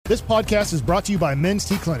This podcast is brought to you by Men's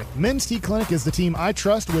T Clinic. Men's T Clinic is the team I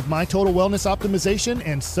trust with my total wellness optimization,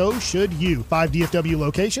 and so should you. 5 DFW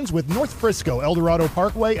locations with North Frisco, Eldorado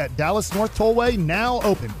Parkway at Dallas North Tollway now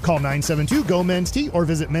open. Call 972-GO-MEN'S-T or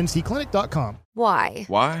visit mensteclinic.com. Why?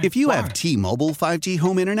 If you have T-Mobile 5G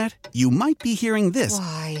home internet, you might be hearing this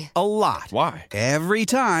Why? a lot. Why? Every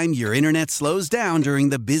time your internet slows down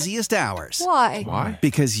during the busiest hours. Why?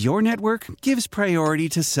 Because your network gives priority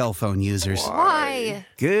to cell phone users. Why?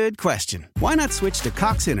 Good question. Why not switch to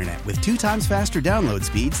Cox Internet with 2 times faster download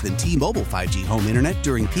speeds than T-Mobile 5G home internet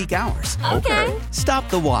during peak hours? Okay. Stop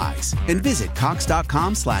the whys and visit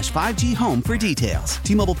cox.com/5G home for details.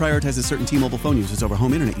 T-Mobile prioritizes certain T-Mobile phone users over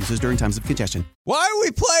home internet users during times of congestion. Why are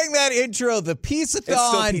we playing that intro? The Peace-a-thon It's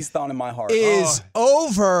still Peace-a-thon in my heart. is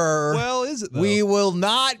over. Well, is it though? We will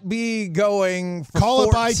not be going for Call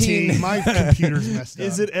up 14. IT. My computer's messed up.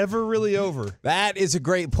 Is it ever really over? That is a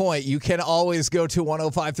great point. You can always go to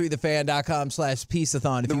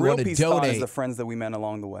 1053thefan.com/peaceathon if The you real want to Peace-a-thon donate. is the friends that we met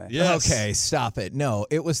along the way. Yes. Okay, stop it. No,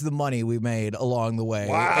 it was the money we made along the way.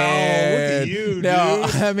 Wow, And look at you, no,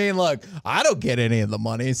 dude. I mean, look, I don't get any of the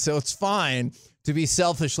money, so it's fine to be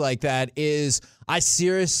selfish like that.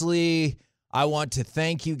 I want to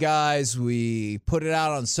thank you guys. We put it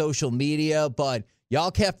out on social media, but y'all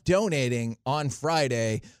kept donating on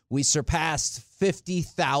Friday. We surpassed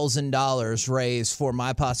 $50,000 raised for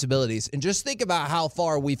My Possibilities. And just think about how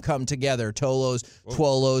far we've come together, Tolos,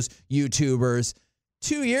 Twolos, YouTubers.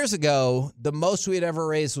 2 years ago, the most we had ever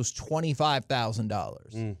raised was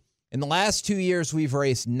 $25,000. In the last 2 years, we've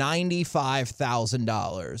raised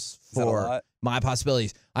 $95,000 that a for lot? My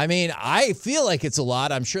Possibilities. I mean, I feel like it's a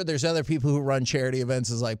lot. I'm sure there's other people who run charity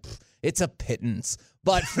events is like, it's a pittance.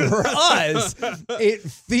 But for us, it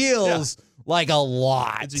feels like a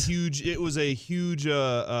lot. It was a huge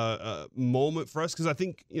moment for us because I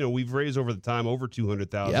think, we've raised over the time over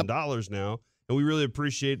 $200,000 now. And we really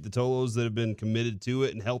appreciate the Tolos that have been committed to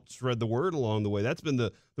it and helped spread the word along the way. That's been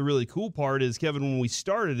the really cool part is, Kevin, when we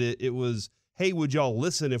started it, it was, hey, would y'all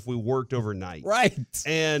listen if we worked overnight? Right.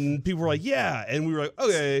 And people were like, yeah. And we were like,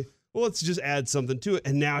 okay, well, let's just add something to it.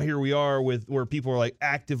 And now here we are with where people are like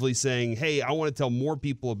actively saying, hey, I want to tell more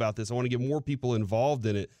people about this. I want to get more people involved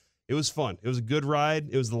in it. It was fun. It was a good ride.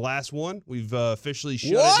 It was the last one. We've officially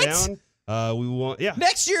shut it down.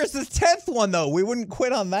 Next year is the 10th one, though. We wouldn't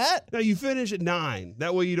quit on that. No, you finish at 9.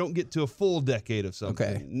 That way you don't get to a full decade of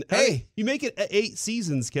something. Okay. Hey. You make it 8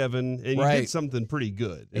 seasons, Kevin, and you get something pretty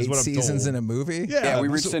good. Is 8 what I'm seasons told. in a movie? Yeah, we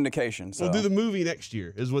reached syndication. So. We'll do the movie next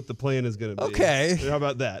year is what the plan is going to be. Okay. How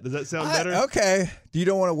about that? Does that sound better? Okay. You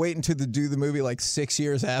don't want to wait until do the movie like 6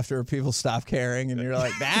 years after people stop caring and you're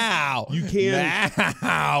like, now. You can.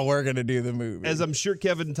 Now we're going to do the movie. As I'm sure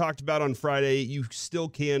Kevin talked about on Friday, you still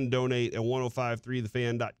can donate at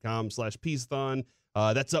 1053thefan.com/peaceathon.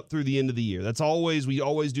 That's up through the end of the year. We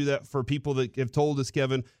always do that for people that have told us,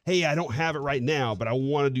 Kevin, hey, I don't have it right now, but I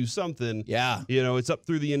want to do something. Yeah. It's up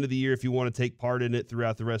through the end of the year if you want to take part in it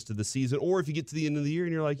throughout the rest of the season. Or if you get to the end of the year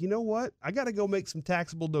and you're like, you know what? I got to go make some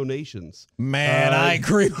taxable donations. Man, I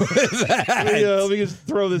agree with that. Let me just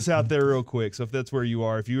throw this out there real quick. So if that's where you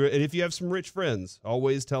are, if you have some rich friends,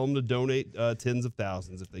 always tell them to donate tens of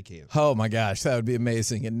thousands if they can. Oh my gosh, that would be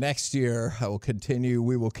amazing. And next year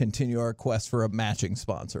we will continue our quest for a matching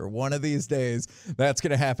sponsor. One of these days, that's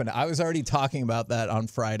going to happen. I was already talking about that on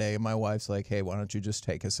Friday, and my wife's like, hey, why don't you just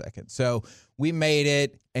take a second? So we made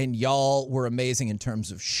it, and y'all were amazing in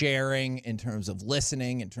terms of sharing, in terms of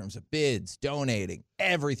listening, in terms of bids, donating.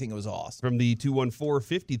 Everything was awesome. From the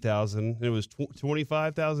 214-50,000, it was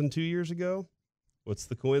 25,000 2 years ago. What's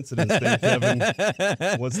the coincidence there, Kevin?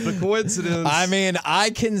 What's the coincidence? I mean,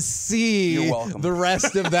 I can see the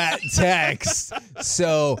rest of that text.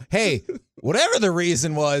 So, hey, whatever the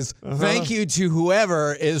reason was, thank you to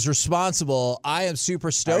whoever is responsible. I am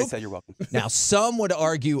super stoked. I said you're welcome. Now, some would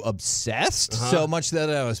argue obsessed, so much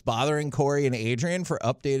that I was bothering Corey and Adrian for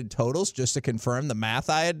updated totals just to confirm the math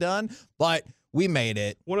I had done. But we made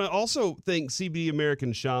it. Want to also thank CB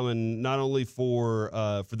American Shaman not only for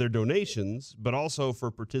their donations, but also for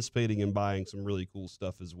participating and buying some really cool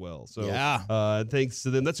stuff as well. So thanks to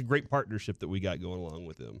them. That's a great partnership that we got going along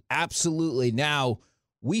with them. Absolutely. Now,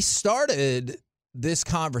 we started this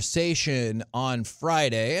conversation on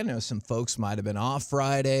Friday. I know some folks might have been off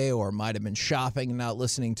Friday or might have been shopping and not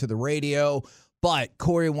listening to the radio, but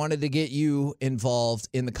Corey wanted to get you involved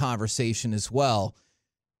in the conversation as well.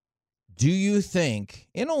 Do you think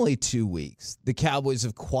in only 2 weeks the Cowboys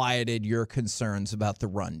have quieted your concerns about the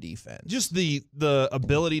run defense? Just the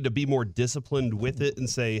ability to be more disciplined with it and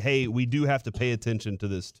say, hey, we do have to pay attention to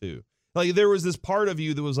this too. Like there was this part of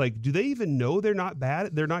you that was like, do they even know they're not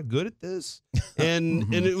bad? They're not good at this? And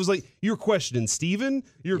and it was like, you're questioning Steven,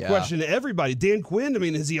 you're questioning everybody. Dan Quinn, I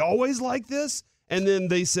mean, is he always like this? And then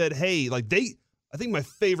they said, hey, like I think my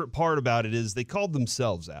favorite part about it is they called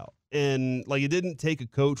themselves out. And like it didn't take a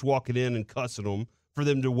coach walking in and cussing them for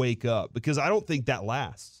them to wake up, because I don't think that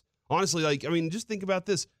lasts. Honestly, like, I mean, just think about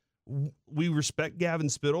this. We respect Gavin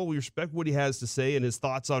Spittle. We respect what he has to say and his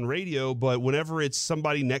thoughts on radio. But whenever it's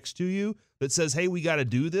somebody next to you that says, hey, we got to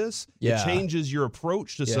do this, it changes your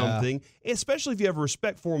approach to something, especially if you have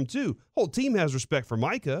respect for him, too. Whole team has respect for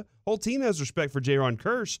Micah. Whole team has respect for Jaron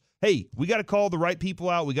Kearse. Hey, we got to call the right people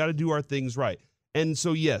out. We got to do our things right. And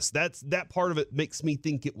so, yes, that part of it makes me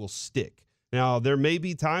think it will stick. Now, there may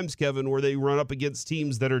be times, Kevin, where they run up against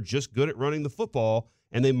teams that are just good at running the football,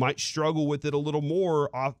 and they might struggle with it a little more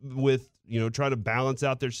with, trying to balance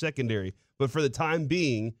out their secondary. But for the time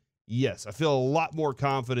being, yes, I feel a lot more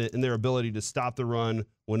confident in their ability to stop the run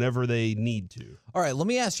whenever they need to. All right, let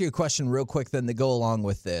me ask you a question real quick then to go along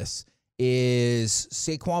with this. Is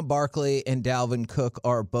Saquon Barkley and Dalvin Cook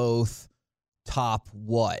are both top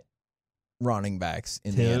what running backs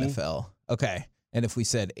in 10. the NFL? Okay. And if we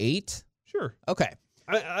said 8? Sure. Okay.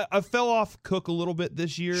 I fell off Cook a little bit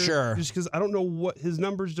this year. Sure. Just because I don't know what his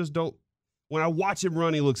numbers just don't. When I watch him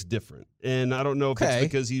run, he looks different. And I don't know if it's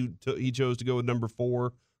because he chose to go with number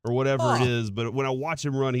 4 or whatever it is. But when I watch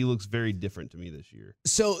him run, he looks very different to me this year.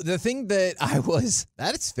 So the thing that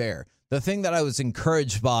that is fair. The thing that I was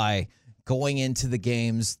encouraged by going into the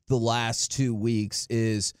games the last 2 weeks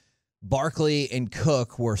is Barkley and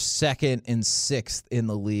Cook were 2nd and 6th in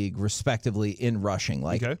the league, respectively, in rushing,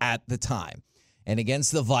 at the time. And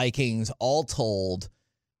against the Vikings, all told,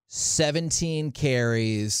 17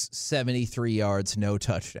 carries, 73 yards, no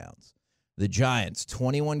touchdowns. The Giants,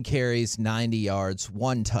 21 carries, 90 yards,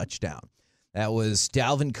 1 touchdown. That was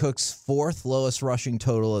Dalvin Cook's 4th lowest rushing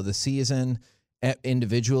total of the season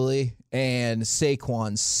individually, and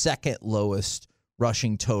Saquon's 2nd lowest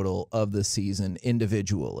rushing total of the season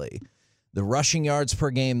individually. The rushing yards per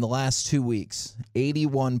game the last 2 weeks,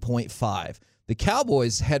 81.5. The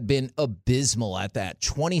Cowboys had been abysmal at that,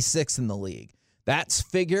 26th in the league. That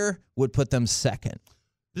figure would put them 2nd.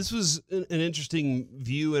 This was an interesting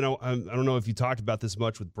view, and I don't know if you talked about this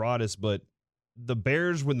much with Broadus, but the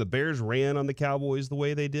Bears, when the Bears ran on the Cowboys the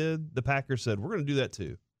way they did, the Packers said, we're going to do that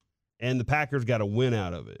too. And the Packers got a win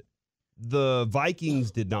out of it. The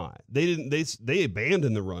Vikings did not. They didn't. They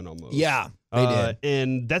abandoned the run almost. Yeah, they did.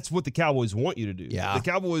 And that's what the Cowboys want you to do. Yeah. The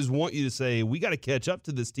Cowboys want you to say, we got to catch up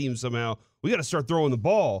to this team somehow. We got to start throwing the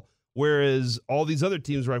ball. Whereas all these other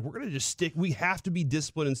teams are like, we're going to just stick. We have to be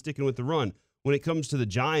disciplined and sticking with the run. When it comes to the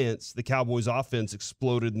Giants, the Cowboys offense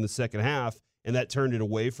exploded in the second half, and that turned it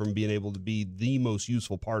away from being able to be the most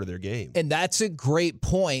useful part of their game. And that's a great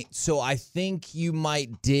point. So I think you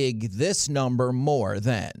might dig this number more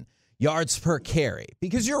than yards per carry.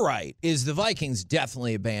 Because you're right, is the Vikings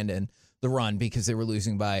definitely abandoned the run because they were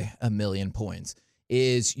losing by 1 million points.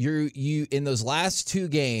 Is you in those last 2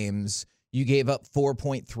 games, you gave up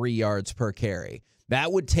 4.3 yards per carry.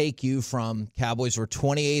 That would take you from Cowboys were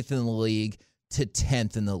 28th in the league to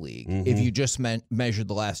 10th in the league if you just measured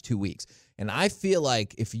the last 2 weeks. And I feel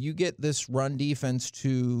like if you get this run defense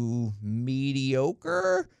to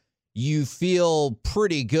mediocre, you feel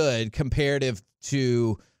pretty good comparative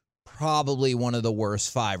to probably one of the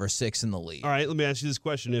worst 5 or 6 in the league. All right, let me ask you this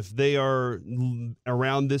question. If they are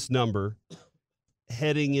around this number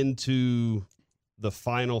heading into the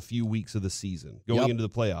final few weeks of the season, going into the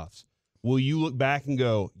playoffs, will you look back and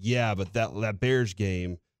go, yeah, but that Bears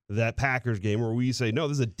game, that Packers game, or will you say, no,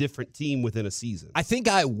 this is a different team within a season? I think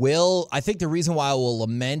I will. I think the reason why I will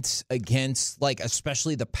lament against,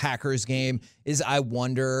 especially the Packers game is I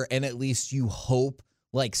wonder, and at least you hope,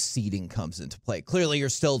 seeding comes into play. Clearly, you're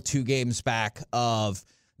still 2 games back of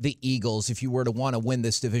the Eagles if you were to want to win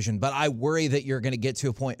this division. But I worry that you're going to get to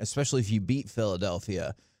a point, especially if you beat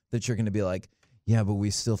Philadelphia, that you're going to be like, yeah, but we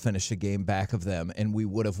still finished a game back of them, and we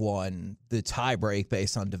would have won the tiebreak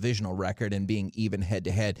based on divisional record and being even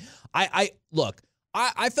head-to-head. I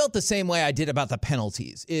felt the same way I did about the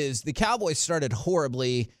penalties, is the Cowboys started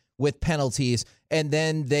horribly with penalties, and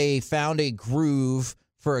then they found a groove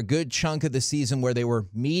for a good chunk of the season where they were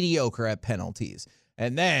mediocre at penalties.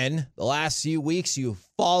 And then the last few weeks, you've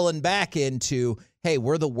fallen back into, hey,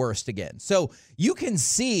 we're the worst again. So you can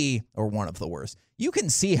see, or one of the worst, you can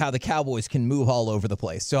see how the Cowboys can move all over the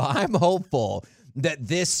place. So I'm hopeful that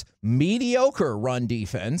this mediocre run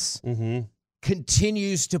defense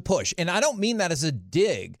continues to push. And I don't mean that as a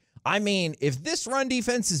dig. I mean, if this run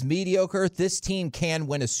defense is mediocre, this team can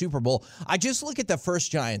win a Super Bowl. I just look at the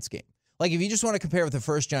first Giants game. Like, if you just want to compare with the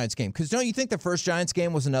first Giants game, because don't you think the first Giants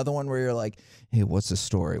game was another one where you're like, hey, what's the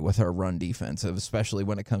story with our run defense, especially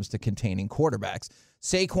when it comes to containing quarterbacks?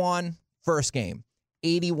 Saquon, first game,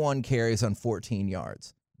 81 carries on 14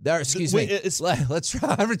 yards. Excuse me. Let's try.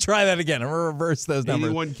 I'm gonna try that again. I'm gonna reverse those numbers.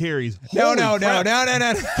 81 carries. No.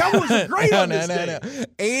 Cowboys are great on this day.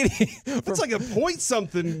 80. That's like a point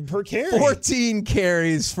something per carry. 14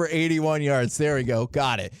 carries for 81 yards. There we go.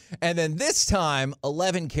 Got it. And then this time,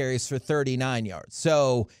 11 carries for 39 yards.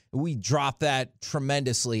 So we dropped that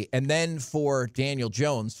tremendously. And then for Daniel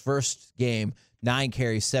Jones, first game, 9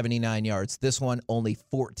 carries, 79 yards. This one, only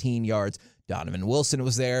 14 yards. Donovan Wilson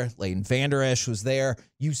was there. Leighton Vander Esch was there.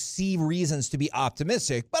 You see reasons to be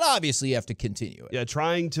optimistic, but obviously you have to continue it. Yeah,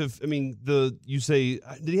 you say,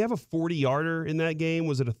 did he have a 40-yarder in that game?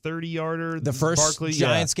 Was it a 30-yarder? The first Barkley?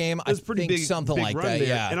 Giants game, I pretty think big, something big like run that, there.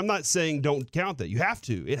 yeah. And I'm not saying don't count that. You have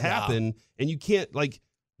to. It happened, and you can't,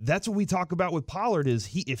 that's what we talk about with Pollard is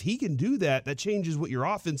if he can do that, that changes what your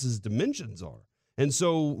offense's dimensions are. And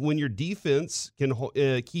so when your defense can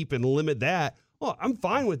keep and limit that, well, I'm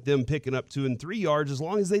fine with them picking up 2 and 3 yards as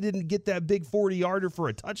long as they didn't get that big 40-yarder for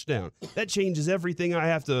a touchdown. That changes everything I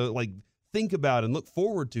have to think about and look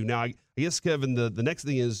forward to. Now, I guess, Kevin, the next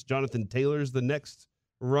thing is Jonathan Taylor's the next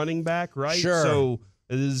running back, right? Sure. So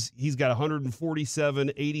he's got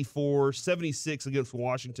 147, 84, 76 against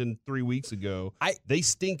Washington 3 weeks ago. They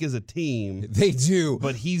stink as a team. They do.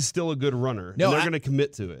 But he's still a good runner. No, and they're going to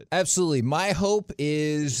commit to it. Absolutely. My hope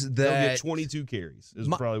is that they'll get 22 carries is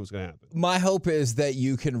probably what's going to happen. My hope is that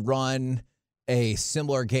you can run a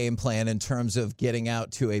similar game plan in terms of getting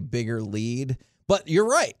out to a bigger lead. But you're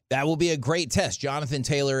right. That will be a great test. Jonathan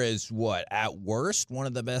Taylor is, at worst, one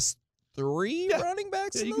of the best 3 running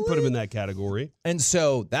backs in the you can league. Put him in that category. And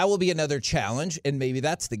so that will be another challenge, and maybe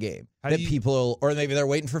that's the game or maybe they're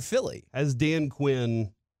waiting for Philly. As Dan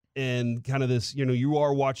Quinn and kind of this, you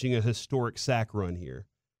are watching a historic sack run here.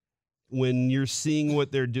 When you're seeing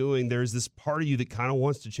what they're doing, there's this part of you that kind of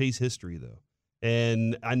wants to chase history, though.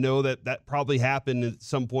 And I know that probably happened at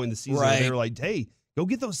some point in the season where they were like, hey, go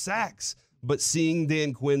get those sacks. But seeing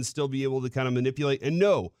Dan Quinn still be able to kind of manipulate and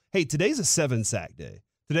know, hey, today's a 7-sack day.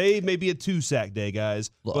 Today may be a 2-sack day, guys,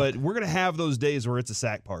 but we're going to have those days where it's a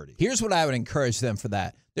sack party. Here's what I would encourage them for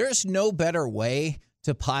that. There's no better way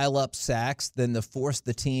to pile up sacks than to force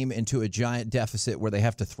the team into a giant deficit where they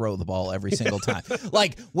have to throw the ball every single time.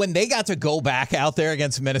 Like, when they got to go back out there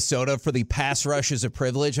against Minnesota for the pass rush as a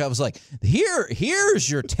privilege, I was like, here's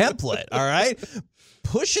your template, all right?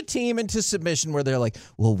 Push a team into submission where they're like,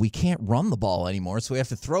 well, we can't run the ball anymore, so we have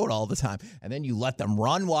to throw it all the time. And then you let them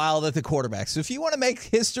run wild at the quarterback. So if you want to make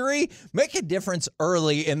history, make a difference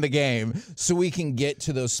early in the game so we can get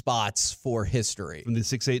to those spots for history. From the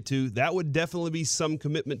 6-8-2, that would definitely be some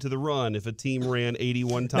commitment to the run if a team ran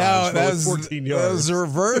 81 times for 14 yards. That was the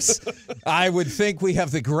reverse. I would think we have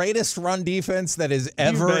the greatest run defense that has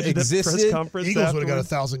ever existed. Eagles would have got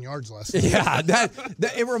 1,000 yards last year. Yeah, that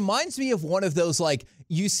it reminds me of one of those,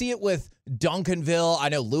 you see it with Duncanville. I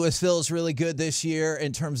know Louisville is really good this year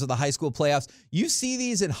in terms of the high school playoffs. You see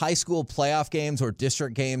these in high school playoff games or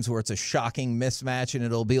district games where it's a shocking mismatch, and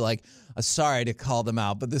it'll be like, sorry to call them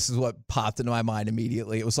out, but this is what popped into my mind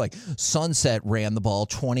immediately. It was like Sunset ran the ball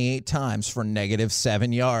 28 times for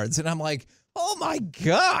 -7 yards. And I'm like, oh my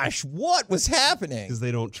gosh, what was happening? Because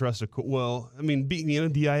they don't trust being a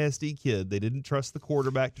DISD kid, they didn't trust the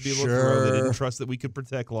quarterback to be able to throw. They didn't trust that we could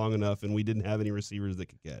protect long enough, and we didn't have any receivers that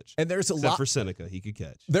could catch. And there's Except for Seneca, he could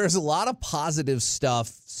catch. There's a lot of positive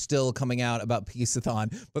stuff still coming out about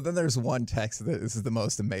Peace-a-thon, but then there's one text that this is the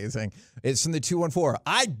most amazing. It's from the 214.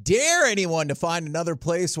 I dare anyone to find another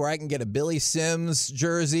place where I can get a Billy Sims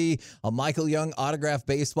jersey, a Michael Young autographed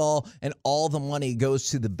baseball, and all the money goes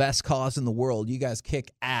to the best cause in the world. You guys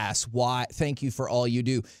kick ass. Why? Thank you for all you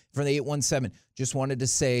do. From the 817, just wanted to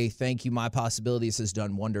say thank you. My Possibilities has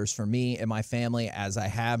done wonders for me and my family as I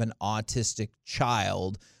have an autistic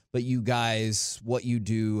child. But you guys, what you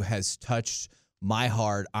do has touched my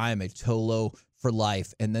heart. I am a Tolo for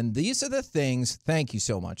life. And then these are the things. Thank you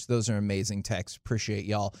so much. Those are amazing texts. Appreciate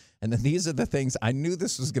y'all. And then these are the things. I knew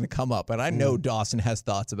this was going to come up, and I know Dawson has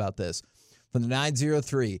thoughts about this. From the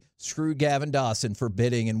 903, screw Gavin Dawson for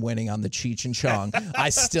bidding and winning on the Cheech and Chong. I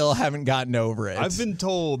still haven't gotten over it. I've been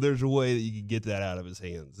told there's a way that you can get that out of his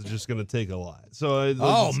hands. It's just going to take a lot. So,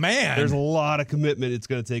 man. There's a lot of commitment it's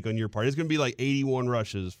going to take on your part. It's going to be like 81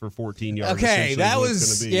 rushes for 14 yards. Okay, that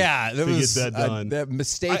was, get that done. The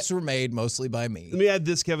mistakes were made mostly by me. Let me add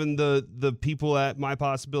this, Kevin. The people at My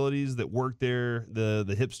Possibilities that work there,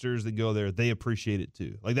 the hipsters that go there, they appreciate it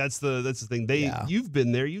too. Like that's the thing. You've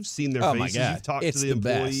been there. You've seen their faces. You've talked to the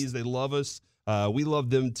employees. They love us. We love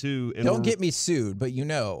them too. And Don't get me sued, but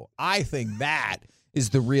I think that is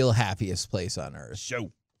the real happiest place on earth.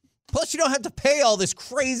 show. Plus, you don't have to pay all this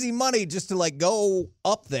crazy money just to go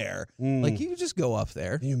up there. Like, you can just go up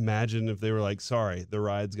there. Can you imagine if they were like, sorry, the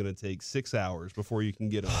ride's going to take 6 hours before you can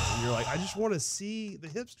get on? And you're like, I just want to see the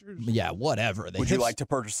hipsters. Yeah, whatever. Would you like to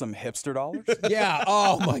purchase some hipster dollars? Yeah.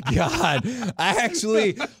 Oh, my God.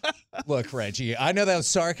 Look, Reggie, I know that was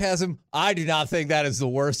sarcasm. I do not think that is the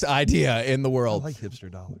worst idea in the I world. like hipster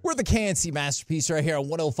dollars. We're the KNC Masterpiece right here on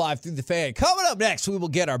 105 Through the Fan. Coming up next, we will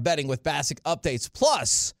get our betting with Basic updates,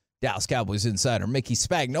 plus Dallas Cowboys insider Mickey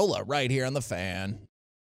Spagnola right here on the Fan.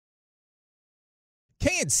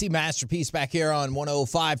 KNC Masterpiece back here on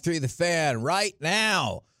 105 Through the Fan right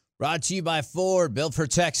now. Brought to you by Ford, built for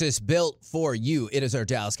Texas, built for you. It is our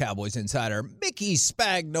Dallas Cowboys insider, Mickey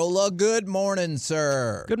Spagnola. Good morning,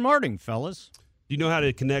 sir. Good morning, fellas. Do you know how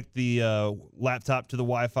to connect the laptop to the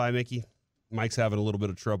Wi-Fi, Mickey? Mike's having a little bit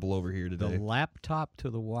of trouble over here today. The laptop to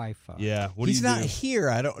the Wi-Fi. Yeah. What He's do you not do? here.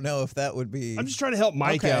 I don't know if that would be. I'm just trying to help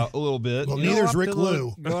Mike Okay. out a little bit. Well, you know? neither's Go up Rick to the-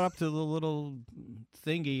 Lou. Go up to the little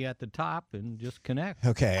thingy at the top and just connect.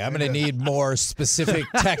 Okay, I'm going to need more specific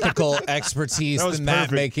technical expertise That was than that,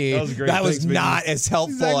 perfect. Mickey. That was great. That was Thanks, Mickey. not as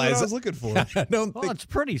helpful Exactly what I as was looking for. I don't Well, think. it's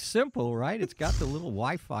pretty simple, right? It's got the little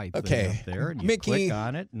Wi-Fi thing Okay. up there, and you Mickey- click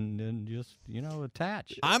on it and then just,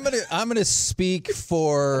 attach. I'm gonna speak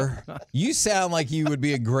for you. Sound like you would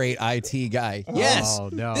be a great IT guy. Yes, Oh,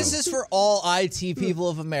 no. this is for all IT people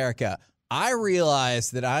of America. I realize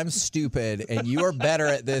that I'm stupid and you are better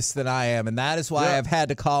at this than I am, and that is why I've had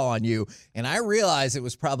to call on you. And I realize it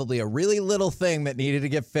was probably a really little thing that needed to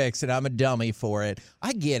get fixed, and I'm a dummy for it.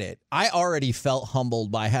 I get it. I already felt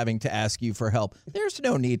humbled by having to ask you for help. There's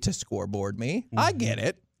no need to scoreboard me. I get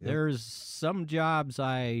it. There's some jobs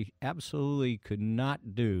I absolutely could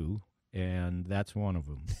not do, and that's one of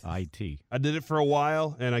them, IT. I did it for a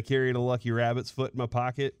while, and I carried a Lucky Rabbit's foot in my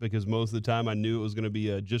pocket because most of the time I knew it was going to be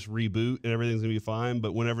a just reboot and everything's going to be fine.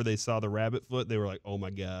 But whenever they saw the rabbit foot, they were like, oh, my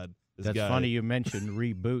God. This That's guy. funny you mentioned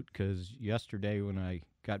reboot, because yesterday when I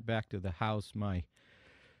got back to the house, my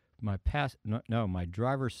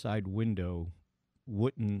driver's side window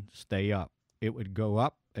wouldn't stay up. It would go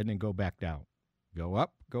up and then go back down. Go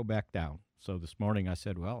up, go back down. So this morning I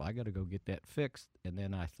said, well, I got to go get that fixed. And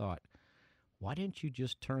then I thought, why didn't you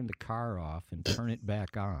just turn the car off and turn it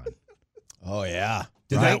back on? Oh yeah.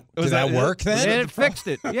 Did Right? that Was that work And then? it fixed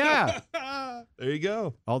it. Yeah. There you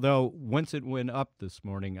go. Although once it went up this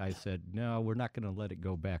morning, I said, no, we're not going to let it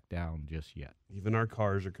go back down just yet. Even our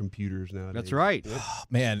cars are computers nowadays. That's right.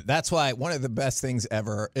 Man, that's why one of the best things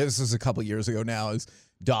ever, this was a couple years ago now, is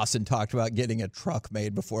Dawson talked about getting a truck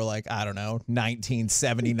made before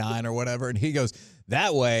 1979 or whatever. And he goes,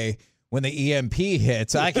 that way, when the EMP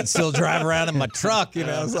hits, I can still drive around in my truck.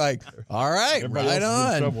 I was like, all right, Everybody right else is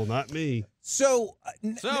in on. trouble, not me. So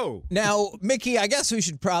now, Mickey, I guess we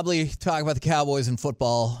should probably talk about the Cowboys and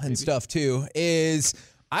football and stuff too.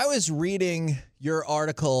 I was reading your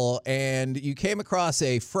article and you came across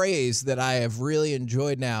a phrase that I have really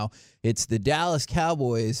enjoyed now. It's the Dallas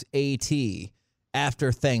Cowboys AT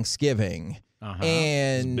after Thanksgiving. Uh-huh.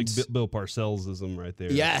 And Big Bill Parcellsism right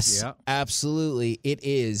there. yes, Yep. absolutely. It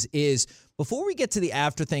is. Before we get to the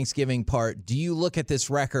after Thanksgiving part, do you look at this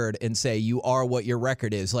record and say you are what your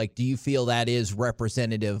record is? Like, do you feel that is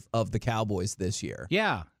representative of the Cowboys this year?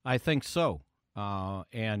 Yeah, I think so. I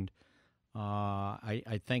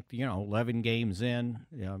think, 11 games in,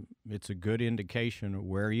 it's a good indication of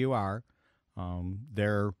where you are.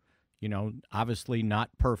 They're, obviously not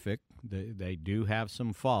perfect. They do have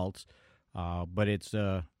some faults. But it's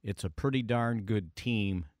a pretty darn good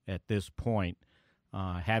team at this point,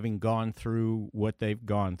 having gone through what they've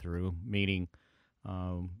gone through, meaning,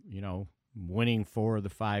 winning 4 of the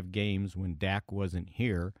 5 games when Dak wasn't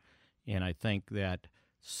here. And I think that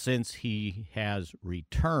since he has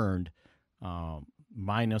returned,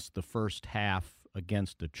 minus the first half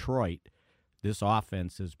against Detroit, this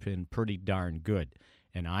offense has been pretty darn good.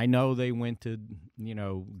 And I know they went to,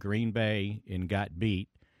 Green Bay and got beat,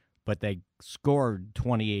 but they scored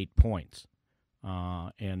 28 points.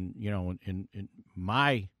 In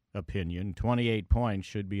my opinion, 28 points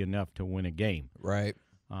should be enough to win a game. Right.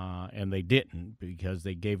 And they didn't because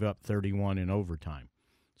they gave up 31 in overtime.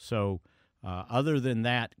 So other than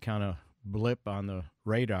that kind of blip on the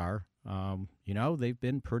radar, they've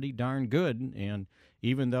been pretty darn good. And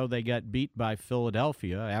even though they got beat by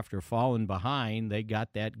Philadelphia after falling behind, they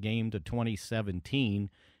got that game to 2017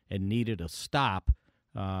 and needed a stop.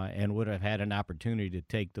 And would have had an opportunity to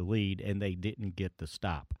take the lead, and they didn't get the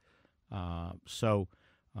stop.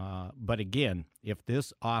 But again, if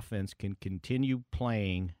this offense can continue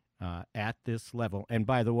playing at this level. And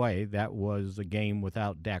by the way, that was a game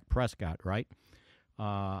without Dak Prescott, right?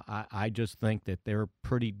 I just think that they're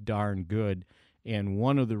pretty darn good. And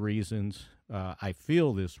one of the reasons I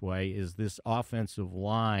feel this way is this offensive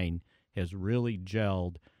line has really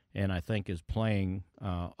gelled and I think is playing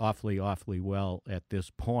awfully well at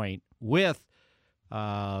this point with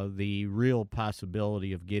the real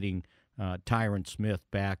possibility of getting Tyron Smith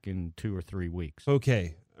back in 2 or 3 weeks.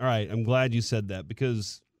 Okay. All right. I'm glad you said that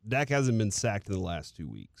because Dak hasn't been sacked in the last 2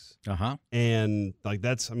 weeks. And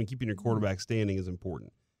keeping your quarterback standing is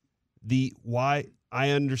important. Why I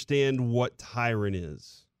understand what Tyron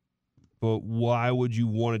is, but why would you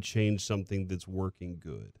want to change something that's working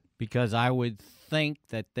good? Because I would think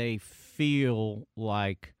that they feel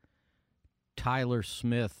like Tyler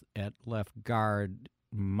Smith at left guard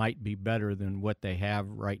might be better than what they have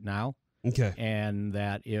right now. Okay. And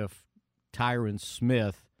that if Tyron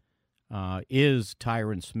Smith is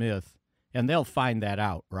Tyron Smith, and they'll find that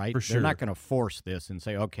out, right? For sure. They're not going to force this and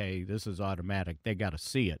say, okay, this is automatic. They got to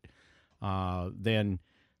see it. Then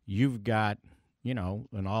you've got,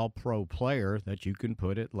 an all-pro player that you can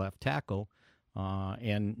put at left tackle.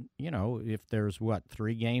 And, if there's,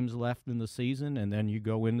 3 games left in the season and then you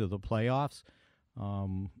go into the playoffs,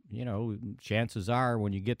 chances are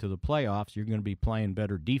when you get to the playoffs, you're going to be playing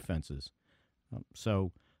better defenses.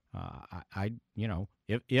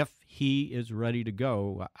 If he is ready to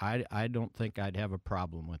go, I don't think I'd have a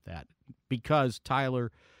problem with that because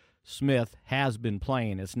Tyler Smith has been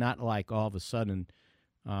playing. It's not like all of a sudden,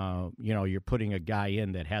 you're putting a guy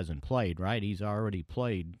in that hasn't played, right? He's already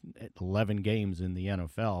played 11 games in the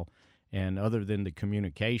NFL, and other than the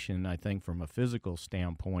communication, I think from a physical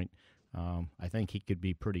standpoint, I think he could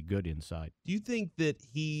be pretty good inside. Do you think that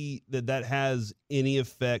that has any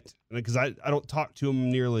effect? Because I don't talk to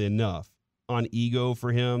him nearly enough on ego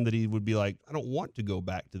for him that he would be like, I don't want to go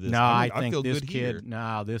back to this. No, I think feel this good kid. here.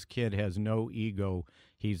 No, this kid has no ego.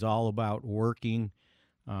 He's all about working,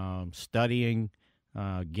 studying,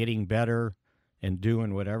 getting better, and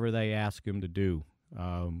doing whatever they ask him to do.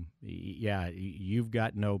 You've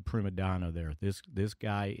got no prima donna there. This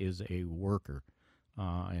guy is a worker.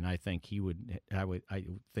 And I think I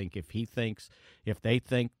think if they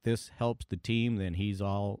think this helps the team, then he's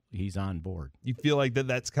on board. You feel like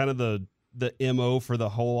that's kind of the MO for the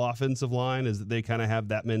whole offensive line is that they kind of have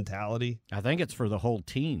that mentality? I think it's for the whole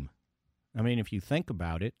team. I mean, if you think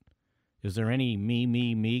about it, is there any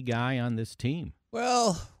me guy on this team?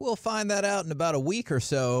 Well, we'll find that out in about a week or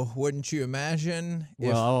so, wouldn't you imagine?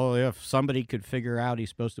 If somebody could figure out he's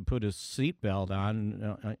supposed to put his seatbelt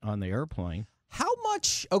on the airplane. How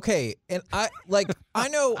much? Okay, and I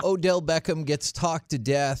know Odell Beckham gets talked to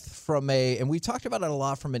death and we've talked about it a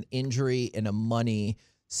lot from an injury and a money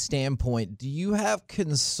standpoint. Do you have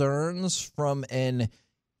concerns from an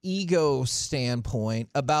ego standpoint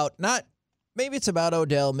about maybe it's about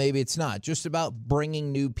Odell, maybe it's not, just about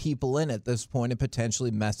bringing new people in at this point and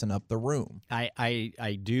potentially messing up the room?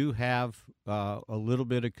 I do have a little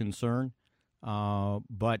bit of concern,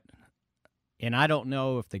 but. And I don't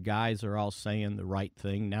know if the guys are all saying the right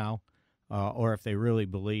thing now or if they really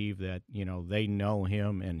believe that, they know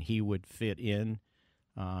him and he would fit in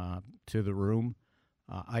to the room.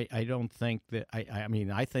 I don't think that –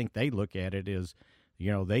 I think they look at it as,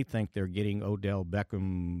 they think they're getting Odell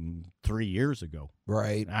Beckham 3 years ago.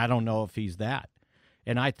 Right. I don't know if he's that.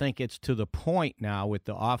 And I think it's to the point now with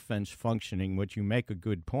the offense functioning, which you make a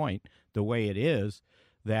good point, the way it is,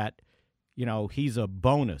 that, he's a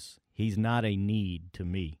bonus. He's not a need to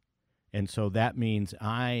me. And so that means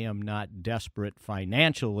I am not desperate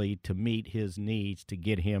financially to meet his needs to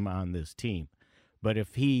get him on this team. But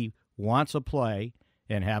if he wants to play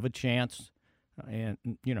and have a chance and,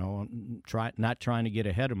 not trying to get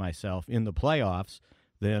ahead of myself in the playoffs,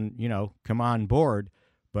 then, come on board.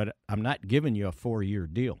 But I'm not giving you a 4-year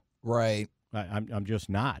deal. Right. I'm just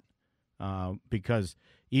not. Because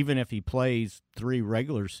even if he plays 3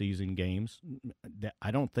 regular season games,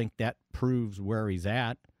 I don't think that proves where he's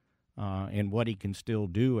at and what he can still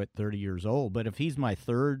do at 30 years old. But if he's my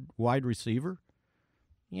 3rd wide receiver,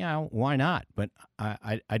 why not? But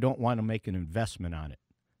I don't want to make an investment on it.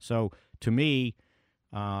 So to me,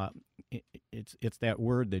 it's that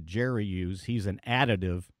word that Jerry used. He's an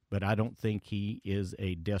additive, but I don't think he is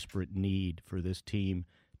a desperate need for this team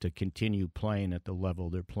to continue playing at the level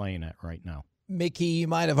they're playing at right now. Mickey, you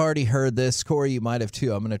might have already heard this. Corey, you might have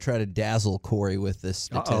too. I'm going to try to dazzle Corey with this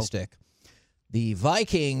statistic. The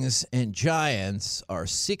Vikings and Giants are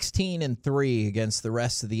 16-3 against the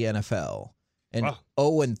rest of the NFL. and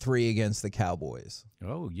 0-3 against the Cowboys.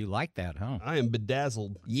 Oh, you like that, huh? I am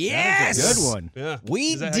bedazzled. Yes, That's a good one. Yeah.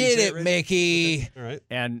 We Is that how you did say it, Rich? Mickey. All right.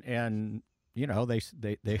 And you know they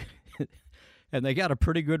and they got a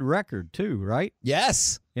pretty good record too, right?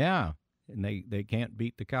 Yes. Yeah, and they can't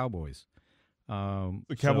beat the Cowboys.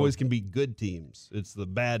 The Cowboys can beat good teams. It's the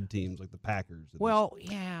bad teams like the Packers. Well,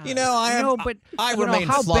 yeah. You know, I remain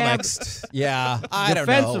how flummoxed. Yeah, I don't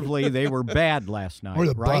know. Defensively, they were bad last night. Or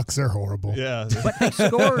the right? Bucs are horrible. Yeah. But they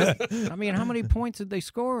scored. I mean, how many points did they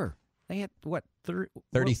score? They had,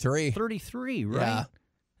 33. 33, right? Yeah.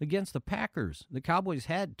 Against the Packers. The Cowboys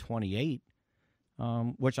had 28,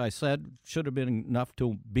 which I said should have been enough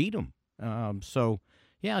to beat them. So,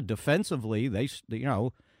 yeah, defensively, they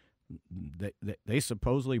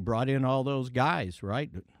supposedly brought in all those guys, right?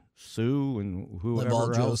 Sue and whoever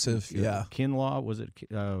Linval else. Joseph, yeah. Kinlaw, was it?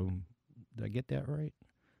 Did I get that right?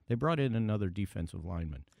 They brought in another defensive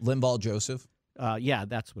lineman. Linval Joseph. Yeah,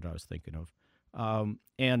 that's what I was thinking of.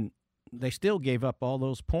 And they still gave up all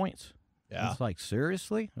those points. Yeah. It's like,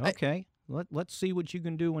 seriously? Okay. Let's see what you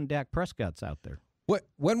can do when Dak Prescott's out there.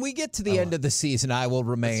 When we get to the end of the season, I will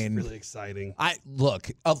remain It's really exciting.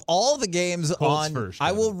 Of all the games Colts on, first, I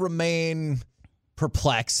Kevin. will remain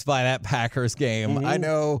perplexed by that Packers game. Mm-hmm. I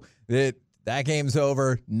know that game's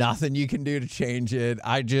over. Nothing you can do to change it.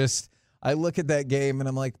 I look at that game and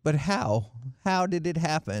I'm like, but how? How did it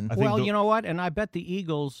happen? I think Well, you know what? And I bet the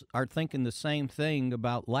Eagles are thinking the same thing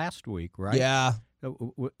about last week, right? Yeah.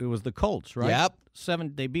 It was the Colts, right?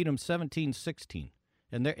 Yep. They beat them 17-16.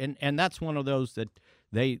 And that's one of those that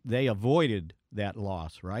they avoided that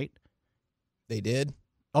loss, right? They did?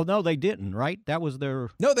 Oh, no, they didn't, right? That was their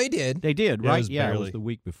No, they did. They did, Yeah, it right? was Yeah, it was barely. the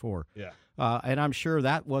week before. Yeah. And I'm sure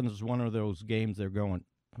that was one of those games they're going,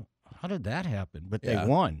 how did that happen? But they Yeah.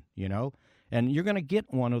 won, And you're going to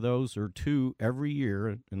get one of those or two every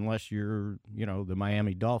year unless you're, the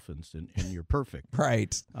Miami Dolphins and you're perfect.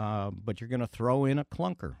 Right. But you're going to throw in a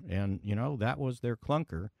clunker. And, that was their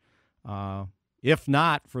clunker. If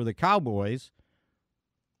not for the Cowboys,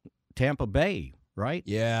 Tampa Bay, right?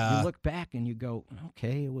 Yeah. You look back and you go,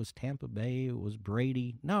 okay, it was Tampa Bay, it was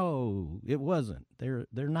Brady. No, it wasn't. They're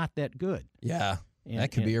not that good. Yeah. And-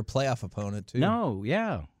 That could be and- your playoff opponent, too. No,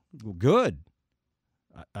 yeah, good.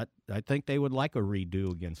 I think they would like a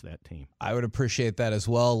redo against that team. I would appreciate that as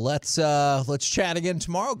well. Let's chat again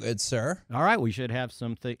tomorrow, good sir. All right, we should have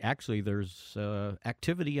something. Actually, there's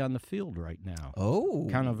activity on the field right now. Oh.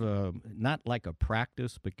 Kind of not like a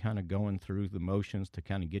practice, but kind of going through the motions to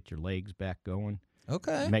kind of get your legs back going.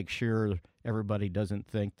 Okay. Make sure everybody doesn't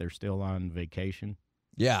think they're still on vacation.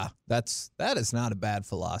 Yeah, that is not a bad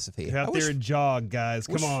philosophy. Get out there and jog, guys.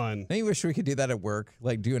 Come on. I wish we could do that at work,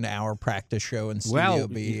 like do an hour practice show in Studio Well,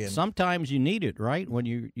 B. And sometimes you need it, right? When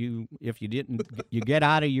if you didn't, you get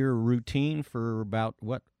out of your routine for about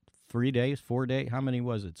 4 days? How many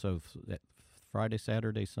was it? So Friday,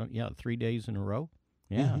 Saturday, Sunday, 3 days in a row.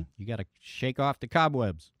 Yeah, You got to shake off the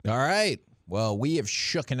cobwebs. All right. Well, we have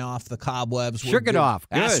shooken off the cobwebs. We're Shook it good. off.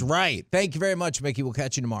 That's Good. right. Thank you very much, Mickey. We'll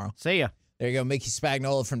catch you tomorrow. See ya. There you go, Mickey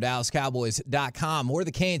Spagnola from DallasCowboys.com or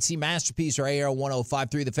the KNC Masterpiece or AR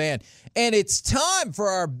 105.3 The Fan. And it's time for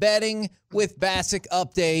our Betting with Bassick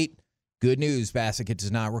update. Good news, Bassick, it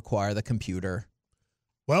does not require the computer.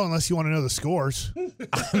 Well, unless you want to know the scores.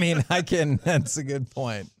 I mean, I can. That's a good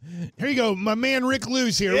point. Here you go. My man Rick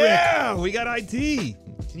Lou's here. Yeah, we got IT. Rick,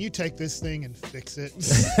 can you take this thing and fix it?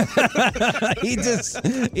 He just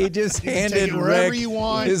handed take it wherever Rick you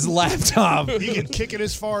want. his laptop. You can kick it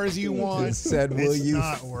as far as you want. Just said, will It's you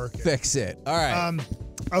not working. fix it? All right.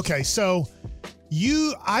 Okay, so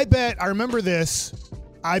I remember this.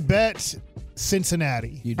 I bet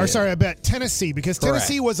Cincinnati. You Or did. sorry, I bet Tennessee because Correct.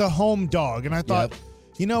 Tennessee was a home dog. And I thought, Yep.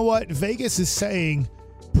 you know what? Vegas is saying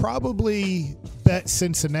probably bet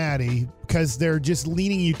Cincinnati because they're just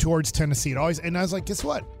leaning you towards Tennessee. And I was like, guess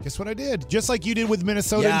what? Guess what I did? Just like you did with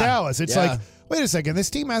Minnesota and Yeah. Dallas. It's Yeah. like, wait a second, this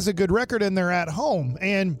team has a good record and they're at home.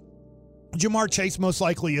 And Jamar Chase most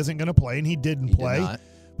likely isn't going to play, and he didn't He did play. not.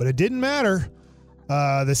 But it didn't matter.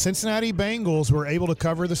 The Cincinnati Bengals were able to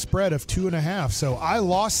cover the spread of 2.5. So I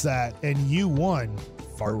lost that, and you won.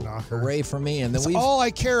 Fart knocker. Hooray for me. And then That's all I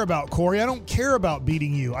care about, Corey. I don't care about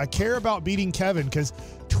beating you. I care about beating Kevin because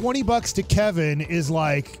 $20 to Kevin is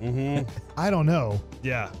like, I don't know,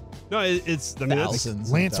 Yeah. No, it's, I mean, that's, thousands.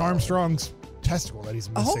 of Lance dollars. Armstrong's testicle that he's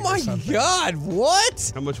missing. Oh or my something. God!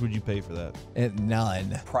 What? how much would you pay for that?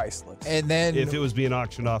 None. Priceless. And then If it was being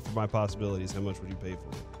auctioned off for my possibilities, how much would you pay for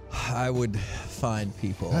it? I would find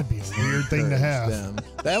people. That'd be a weird thing to have. Them.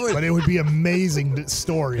 That would. But it would be amazing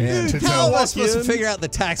story to How am tell. I supposed to figure out the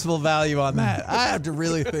taxable value on that? I have to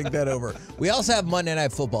really think that over. We also have Monday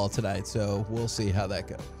Night Football tonight, so we'll see how that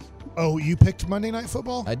goes. Oh, you picked Monday Night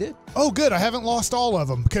Football? I did. Oh, good. I haven't lost all of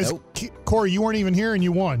them because Corey, you weren't even here and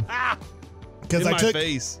you won. Because In I my took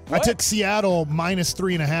face. I took Seattle minus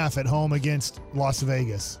 3.5 at home against Las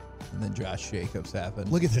Vegas. And then Josh Jacobs happened.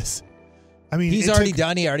 Look at this. I mean, He's already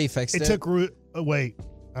done. He already fixed it. It took. Wait,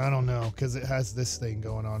 I don't know because it has this thing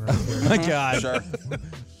going on right here. Oh my God. Sure.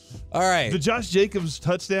 All right. The Josh Jacobs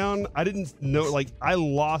touchdown, I didn't know. Like, I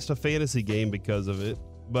lost a fantasy game because of it,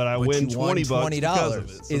 but I win you won $20 because of it.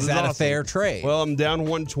 So Is this that a awesome. fair trade? Well, I'm down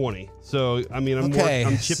 120. So I mean, I'm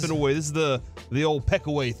chipping away. This is the old peck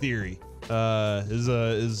away theory.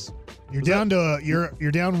 You're down to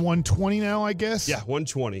you're down 120 now, I guess. Yeah,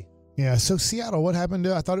 120. Yeah. So Seattle, what happened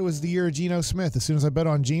to? I thought it was the year of Geno Smith. As soon as I bet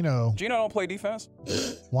on Geno, Geno don't play defense?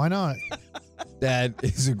 why not? That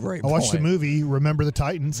is a great I watched the point. movie Remember the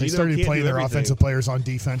Titans. They Geno started can't playing do their everything. offensive players on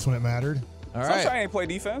defense when it mattered. All Sunshine right. ain't play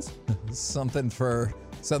defense. Something for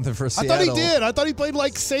Seattle. I thought he did. I thought he played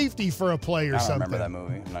like safety for a play or I don't something. remember that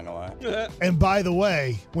movie. I'm not going to lie. And by the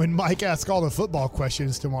way, when Mike asks all the football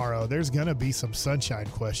questions tomorrow, there's going to be some sunshine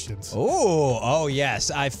questions. Oh,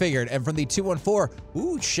 yes, I figured. And from the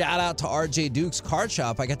 214, shout out to RJ Duke's Card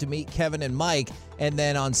Shop. I got to meet Kevin and Mike. And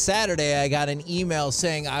then on Saturday, I got an email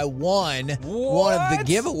saying I won one of the What?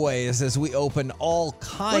 giveaways as we opened all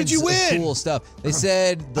kinds you of win? cool stuff. They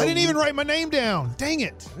said I didn't even write my name down. Dang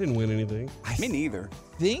it. I didn't win anything. Me neither.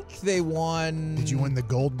 think they won. Did you win the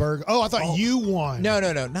Goldberg? Oh, I thought you won. No,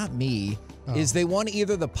 not me. Is they won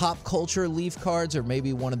either the pop culture leaf cards or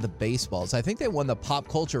maybe one of the baseballs. I think they won the pop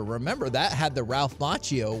culture. Remember that had the Ralph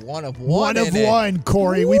Macchio one of one. One of in it. one,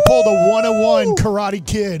 Corey. We pulled a 101 Karate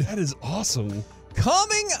Kid. That is awesome.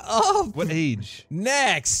 Coming up What age?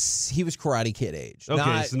 next, he was Karate Kid age.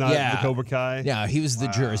 Okay, so not the Cobra Kai. Yeah, he was the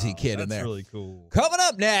Jersey kid in That's there. really cool. Coming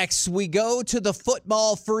up next, we go to the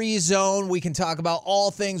football free zone. We can talk about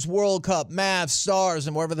all things World Cup, Mavs, Stars,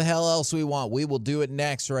 and whatever the hell else we want. We will do it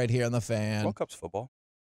next right here on The Fan. World Cup's football.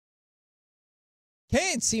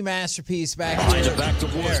 K&C Masterpiece back here. Back to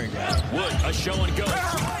Wood. There we go. Wood, a show and go.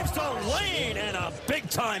 Drives the lane and a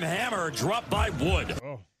big-time hammer dropped by Wood.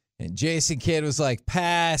 And Jason Kidd was like,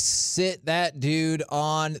 pass, sit that dude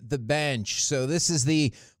on the bench. So this is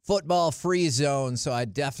the football free zone. So I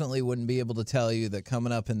definitely wouldn't be able to tell you that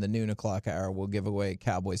coming up in the noon o'clock hour, we'll give away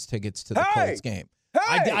Cowboys tickets to the Colts game.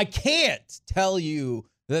 I can't tell you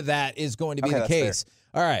that is going to be Okay, the that's case.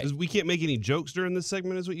 All right. We can't make any jokes during this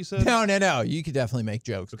segment, is what you said? No. You could definitely make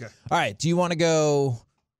jokes. Okay. All right. Do you want to go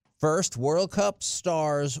first, World Cup,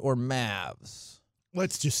 Stars, or Mavs?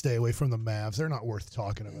 Let's just stay away from the Mavs. They're not worth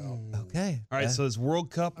talking about. Okay. All right, so it's World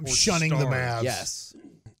Cup. I'm or shunning the Stars? Mavs. Yes.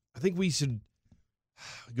 I think we should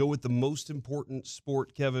go with the most important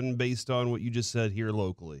sport, Kevin, based on what you just said here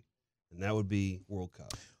locally, and that would be World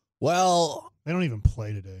Cup. Well, They don't even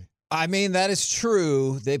play today. I mean, that is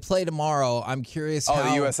true. They play tomorrow. I'm curious Oh, how.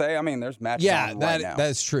 the USA? I mean, there's matches Yeah, on right now.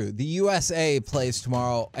 that's true. The USA plays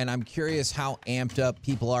tomorrow, and I'm curious how amped up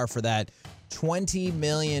people are for that. 20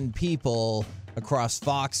 million people across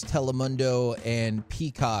Fox, Telemundo, and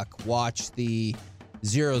Peacock watch the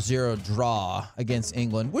 0-0 draw against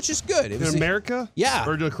England, which is good. It In was America? Yeah.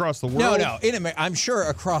 Or across the world? No. In America, I'm sure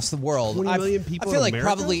across the world. 20 million people I feel in like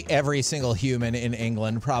America? probably every single human in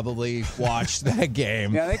England probably watched that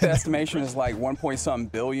game. Yeah, I think the estimation is like 1.something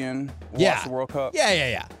billion watch the World Cup.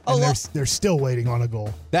 Yeah. And they're still waiting on a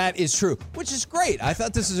goal. That is true, which is great. I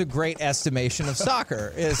thought this is a great estimation of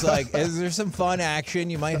soccer. It's like, is there some fun action?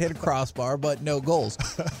 You might hit a crossbar, but no goals.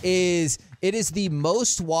 It is the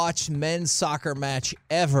most watched men's soccer match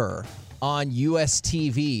ever on US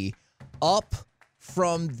TV, up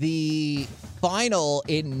from the final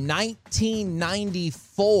in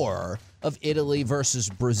 1994 of Italy versus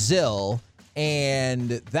Brazil. And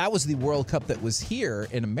that was the World Cup that was here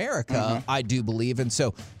in America, I do believe. And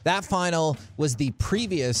so that final was the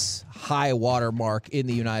previous high water mark in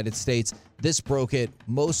the United States. This broke it,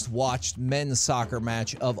 most watched men's soccer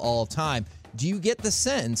match of all time. Do you get the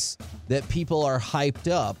sense that people are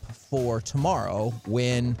hyped up for tomorrow,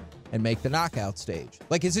 win, and make the knockout stage?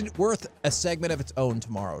 Like, is it worth a segment of its own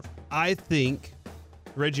tomorrow? I think.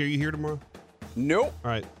 Reggie, are you here tomorrow? Nope.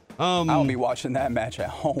 All right. I'll be watching that match at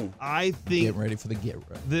home. I think Get ready for the get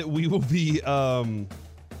right. that we will be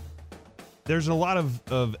there's a lot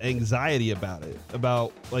of anxiety about it,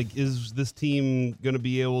 about like, is this team going to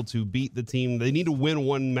be able to beat the team? They need to win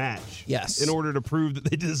one match, Yes. in order to prove that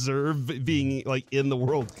they deserve being like in the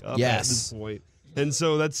World Cup at Yes. this point. And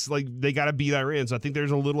so that's like they got to beat Iran. So I think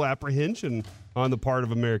there's a little apprehension on the part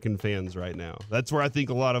of American fans right now. That's where I think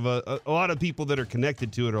a lot of people that are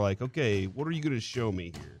connected to it are like, okay, what are you going to show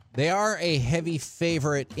me here? They are a heavy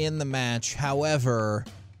favorite in the match. However,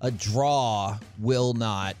 a draw will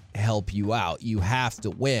not help you out. You have to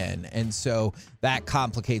win. And so that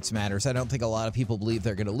complicates matters. I don't think a lot of people believe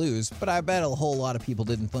they're going to lose, but I bet a whole lot of people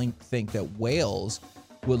didn't think that Wales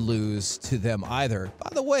would lose to them either. By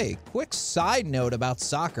the way, quick side note about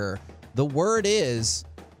soccer. The word is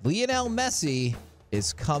Lionel Messi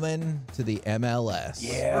is coming to the MLS.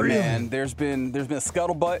 Yeah, man. There's been a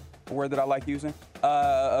scuttlebutt, a word that I like using,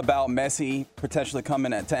 about Messi potentially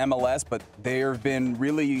coming to MLS, but there have been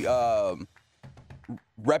really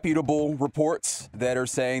reputable reports that are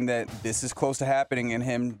saying that this is close to happening and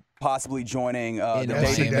him possibly joining the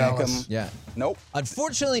David Beckham. Yeah. Nope.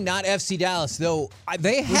 Unfortunately, not FC Dallas, though.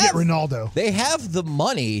 They We get have Ronaldo. They have the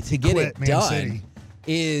money to get it Man done. City.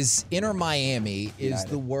 Is Inter Miami is United.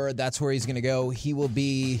 the word. That's where he's going to go. He will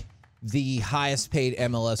be the highest paid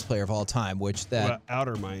MLS player of all time, which that What about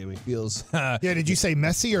outer Miami? feels. Yeah, did you say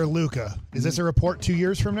Messi or Luca? Is this a report 2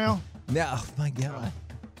 years from now? No, oh my God.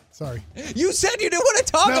 Sorry. You said you didn't want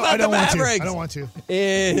to talk No, about I don't the want to. Mavericks. I don't want to.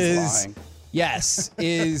 Is lying. yes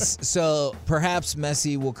is so perhaps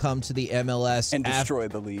Messi will come to the MLS And after. destroy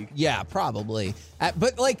the league. Yeah, probably.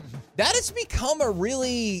 But like that has become a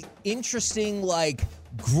really interesting like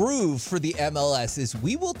groove for the MLS is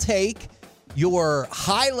we will take your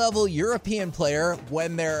high-level European player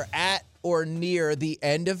when they're at or near the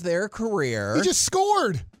end of their career. He just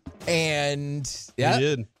scored. And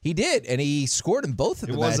yeah, he did. And he scored in both of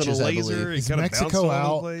the It matches, wasn't a I laser. believe. It kind of Mexico bounced all over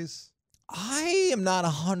out? the place. I am not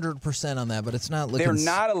 100% on that, but it's not looking. They're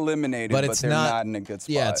not eliminated, but it's they're not in a good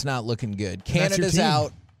spot. Yeah, it's not looking good. That's your Canada's team.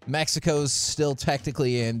 out. Mexico's still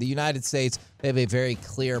technically in. The United States, they have a very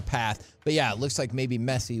clear path. But yeah, it looks like maybe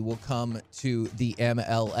Messi will come to the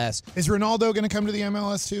MLS. Is Ronaldo going to come to the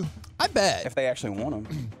MLS too? I bet. If they actually want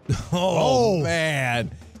him. Oh, Oh.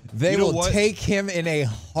 man. They You know will what? take him in a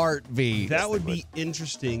heartbeat. That would be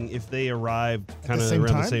interesting if they arrived kind of same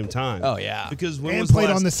around time? the same time. Oh, yeah. Because when And was played the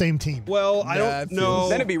last, on the same team. Well, I That don't know.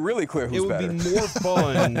 Then it'd be really clear who's It would better. be more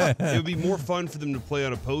fun. It would be more fun for them to play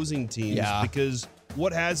on opposing teams. Yeah. Because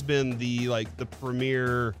what has been the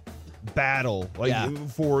premier battle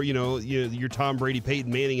for your Tom Brady,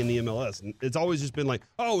 Peyton Manning in the MLS, and it's always just been like,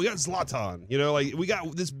 oh, we got Zlatan, we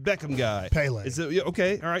got this Beckham guy, Pele. It's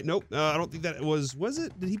okay, all right, nope, I don't think that was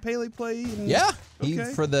it. Did he Pele play? Yeah. Okay.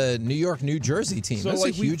 For the New York, New Jersey team. So, That's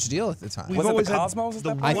like, a huge deal at the time. We've Was it the always had Cosmos at the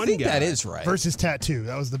that point? I one think guy. that is right. Versus Tattoo.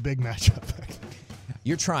 That was the big matchup.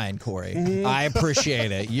 You're trying, Corey. I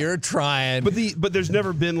appreciate it. You're trying. But there's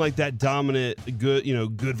never been like that dominant good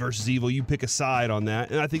versus evil. You pick a side on that,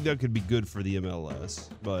 and I think that could be good for the MLS.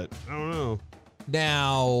 But I don't know.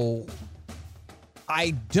 Now,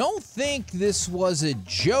 I don't think this was a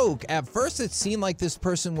joke. At first, it seemed like this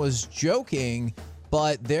person was joking,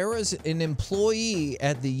 but there was an employee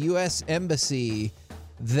at the U.S. Embassy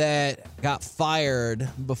that got fired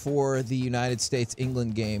before the United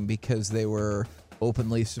States-England game because they were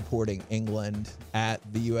openly supporting England at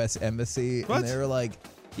the U.S. Embassy. What? And they were like,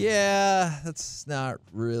 yeah, that's not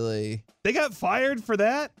really. They got fired for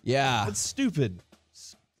that? Yeah. That's stupid.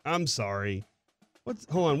 I'm sorry.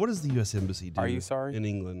 Hold on. What does the U.S. Embassy do? Are you sorry? In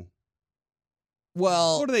England?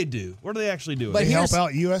 Well, What do they do? What are they actually doing? But They help here's-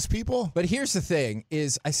 out U.S. people? But here's the thing: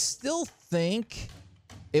 is I still think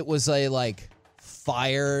it was a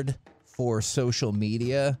fired for social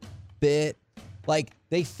media bit. Like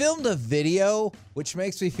they filmed a video, which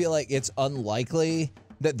makes me feel like it's unlikely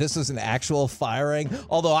that this was an actual firing.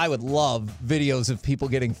 Although I would love videos of people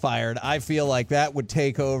getting fired. I feel like that would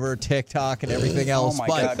take over TikTok and everything else. Oh my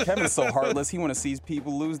but God, Kevin's so heartless. He want to see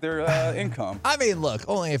people lose their income. I mean, look,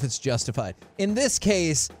 only if it's justified. In this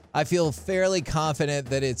case, I feel fairly confident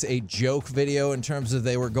that it's a joke video in terms of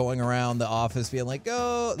they were going around the office being like,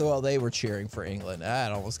 oh, well, they were cheering for England.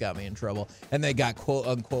 That almost got me in trouble. And they got quote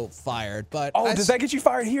unquote fired. But Oh, does that get you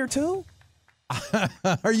fired here too?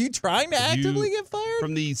 are you trying to actively get fired?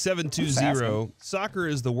 From the 720, soccer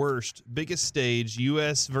is the worst, biggest stage,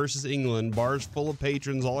 U.S. versus England, bars full of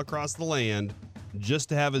patrons all across the land, just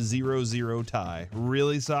to have a 0-0 tie.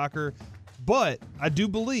 Really, soccer? But I do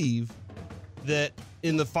believe that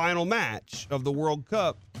in the final match of the World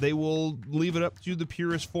Cup, they will leave it up to the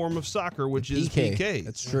purest form of soccer, which is PK.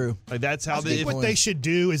 That's true. Like that's how I think what they should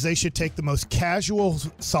do is they should take the most casual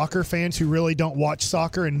soccer fans who really don't watch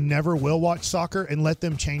soccer and never will watch soccer and let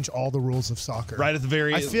them change all the rules of soccer. right at the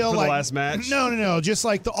very I feel for like the last match. No. Just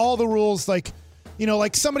like all the rules, like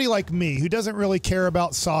somebody like me who doesn't really care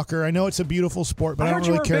about soccer. I know it's a beautiful sport, but I I don't heard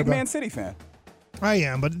you really were a care big about. Man City fan. I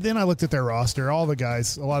am, but then I looked at their roster. A lot of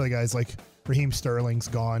the guys like Raheem Sterling's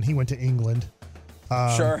gone. He went to England.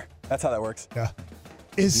 Sure, that's how that works. Yeah.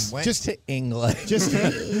 To England.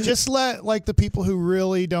 Just let like the people who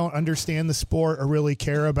really don't understand the sport or really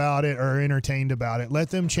care about it or are entertained about it, let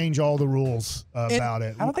them change all the rules about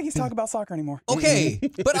it. I don't think he's talking about soccer anymore. Okay,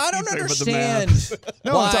 but I don't understand.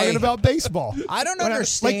 No, I'm talking about baseball. I don't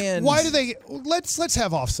understand. Why do they? Let's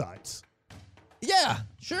have offsides. Yeah,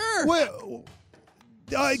 sure. Well,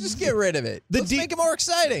 just get rid of it. Let's make it more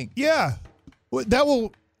exciting. Yeah, that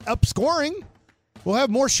will up scoring. We'll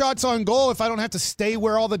have more shots on goal if I don't have to stay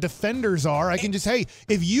where all the defenders are. I can just, hey,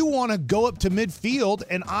 if you want to go up to midfield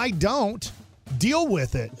and I don't, deal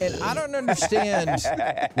with it. And I don't understand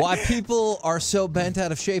why people are so bent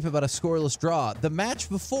out of shape about a scoreless draw. The match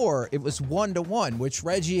before, it was 1-1, which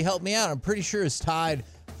Reggie helped me out. I'm pretty sure is tied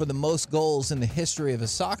for the most goals in the history of a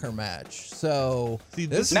soccer match. So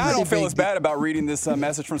now I don't feel as bad about reading this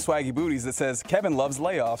message from Swaggy Booties that says Kevin loves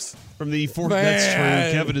layoffs. From the fourth, that's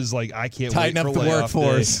true. Kevin is like, I can't tighten wait up for the layoff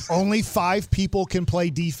workforce. day. Only 5 people can play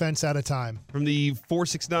defense at a time. From the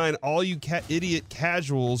 469, all you idiot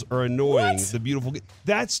casuals are annoying. What? The beautiful.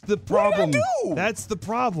 That's the problem. What did I do? That's the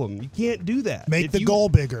problem. You can't do that. Make the goal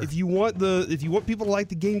bigger. If you want people to like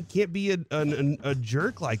the game, you can't be a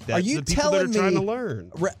jerk like that. Are you the people telling that are trying me- to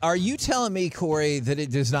learn? Are you telling me, Corey, that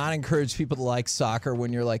it does not encourage people to like soccer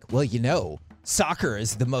when you're like, well, soccer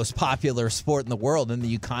is the most popular sport in the world, and then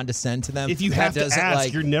you condescend to them? If you have to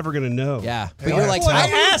ask, you're never going to know. Yeah. But Yeah. you're like, Well, I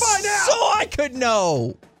how asked so I could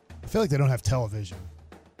know. I feel like they don't have television.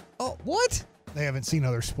 Oh, what? They haven't seen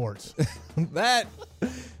other sports. That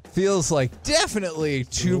feels like definitely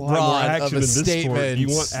too There's a lot more broad action of a in this sport. statement. You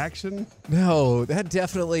want action? No, that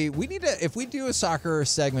definitely. We need to. If we do a soccer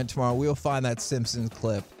segment tomorrow, we'll find that Simpsons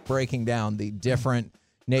clip breaking down the different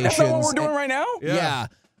nations. That's not what we're doing right now? Yeah.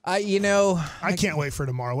 I can't wait for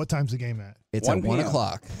tomorrow. What time's the game at? It's 1 at 1 p.m.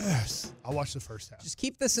 o'clock. Yes. I'll watch the first half. Just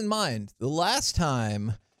keep this in mind. The last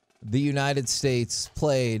time the United States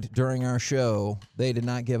played during our show, they did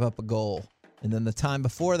not give up a goal. And then the time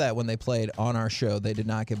before that, when they played on our show, they did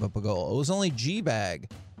not give up a goal. It was only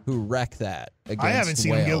G-Bag who wrecked that against I haven't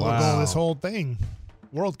seen them give Wales. up a goal this whole thing.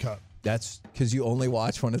 World Cup. That's because you only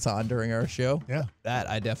watch when it's on during our show? Yeah. That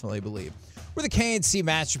I definitely believe. We're the KNC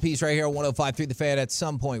Masterpiece right here on 105.3 The Fan. At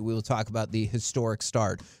some point, we will talk about the historic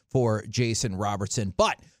start for Jason Robertson.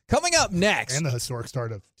 But coming up next. And the historic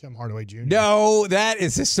start of Tim Hardaway Jr. No, that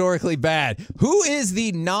is historically bad. Who is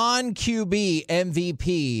the non-QB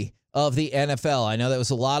MVP of the NFL? I know that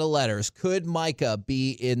was a lot of letters. Could Micah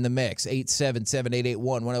be in the mix?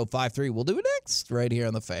 877-881-1053. We'll do it next right here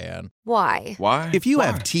on The Fan. Why? If you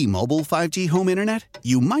have T-Mobile 5G home internet,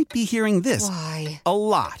 you might be hearing this Why? a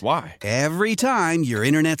lot. Why? Every time your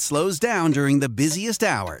internet slows down during the busiest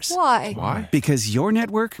hours. Why? Because your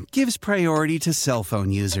network gives priority to cell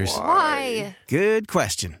phone users. Why? Good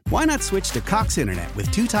question. Why not switch to Cox Internet with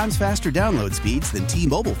 2 times faster download speeds than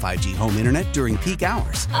T-Mobile 5G home internet during peak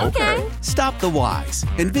hours? Okay. Stop the whys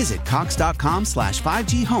and visit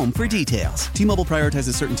cox.com/5G home for details. T-Mobile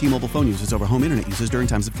prioritizes certain T-Mobile phone users over home internet users during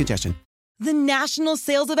times of congestion. The national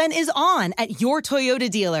sales event is on at your Toyota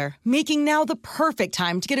dealer, making now the perfect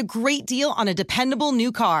time to get a great deal on a dependable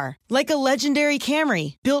new car. Like a legendary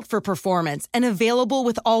Camry, built for performance and available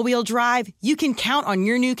with all-wheel drive, you can count on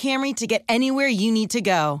your new Camry to get anywhere you need to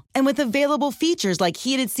go. And with available features like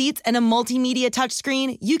heated seats and a multimedia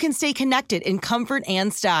touchscreen, you can stay connected in comfort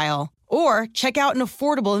and style. Or check out an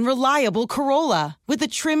affordable and reliable Corolla with a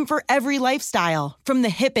trim for every lifestyle, from the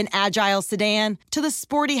hip and agile sedan to the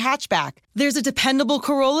sporty hatchback. There's a dependable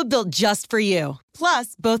Corolla built just for you.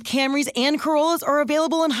 Plus, both Camrys and Corollas are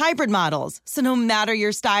available in hybrid models, so no matter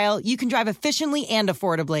your style, you can drive efficiently and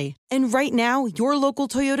affordably. And right now, your local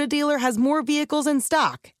Toyota dealer has more vehicles in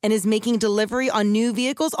stock and is making delivery on new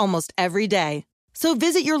vehicles almost every day. So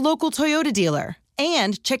visit your local Toyota dealer.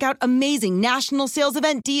 And check out amazing national sales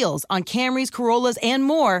event deals on Camrys, Corollas, and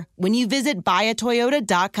more when you visit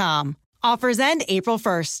buyatoyota.com. Offers end April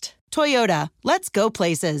 1st. Toyota, let's go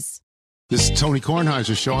places. This is Tony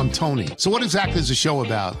Kornheiser's show. I'm Tony. So what exactly is the show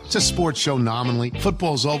about? It's a sports show nominally.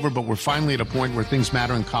 Football's over, but we're finally at a point where things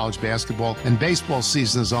matter in college basketball, and baseball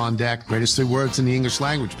season is on deck. Greatest 3 words in the English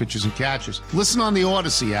language, pitchers and catchers. Listen on the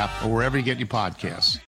Odyssey app or wherever you get your podcasts.